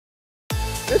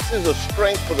This is a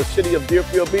strength for the city of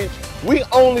Deerfield Beach. We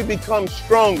only become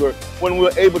stronger when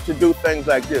we're able to do things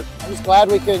like this. I'm just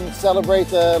glad we can celebrate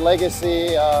the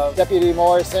legacy of Deputy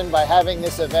Morrison by having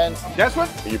this event. That's what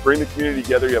you bring the community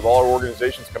together, you have all our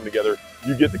organizations come together,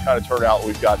 you get the kind of turnout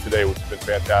we've got today, which has been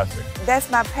fantastic. That's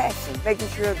my passion, making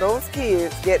sure those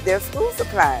kids get their school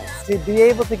supplies. To be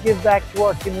able to give back to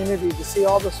our community, to see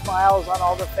all the smiles on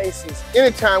all the faces.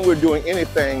 Anytime we're doing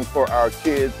anything for our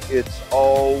kids, it's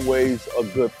always a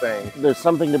good thing. There's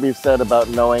something to be said about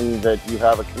knowing that you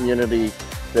have a community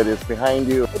that is behind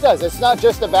you. It does. It's not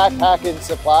just a backpack and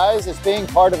supplies, it's being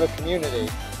part of a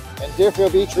community. And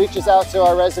Deerfield Beach reaches out to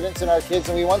our residents and our kids,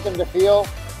 and we want them to feel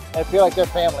like they're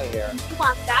family here. You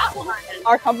want that one?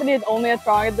 Our company is only as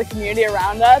strong as the community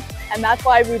around us, and that's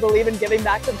why we believe in giving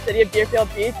back to the city of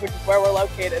Deerfield Beach, which is where we're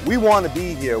located. we want to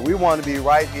be here. We want to be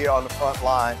right here on the front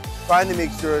line, trying to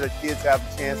make sure that kids have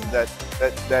the chances that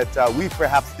we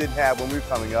perhaps didn't have when we were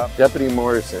coming up. Deputy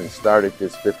Morrison started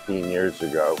this 15 years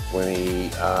ago when he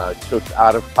took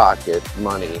out-of-pocket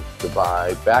money to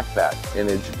buy backpacks, and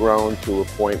it's grown to a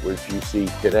point which you see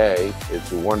today.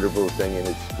 It's a wonderful thing, and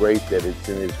it's great that it's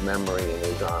in his memory and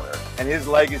his honor. And his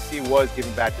legacy was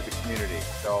giving back to the community.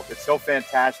 So it's so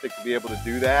fantastic to be able to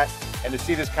do that and to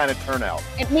see this kind of turnout.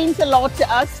 It means a lot to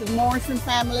us, the Morrison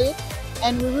family,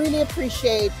 and we really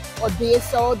appreciate what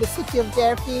DSO, the city of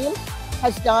Deerfield,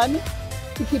 has done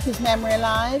to keep his memory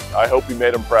alive. I hope he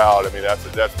made him proud. I mean, that's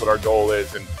what our goal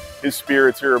is, and his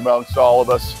spirit's here amongst all of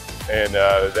us, and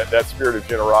that spirit of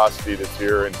generosity that's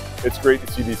here, and it's great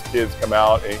to see these kids come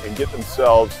out and get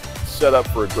themselves set up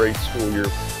for a great school year.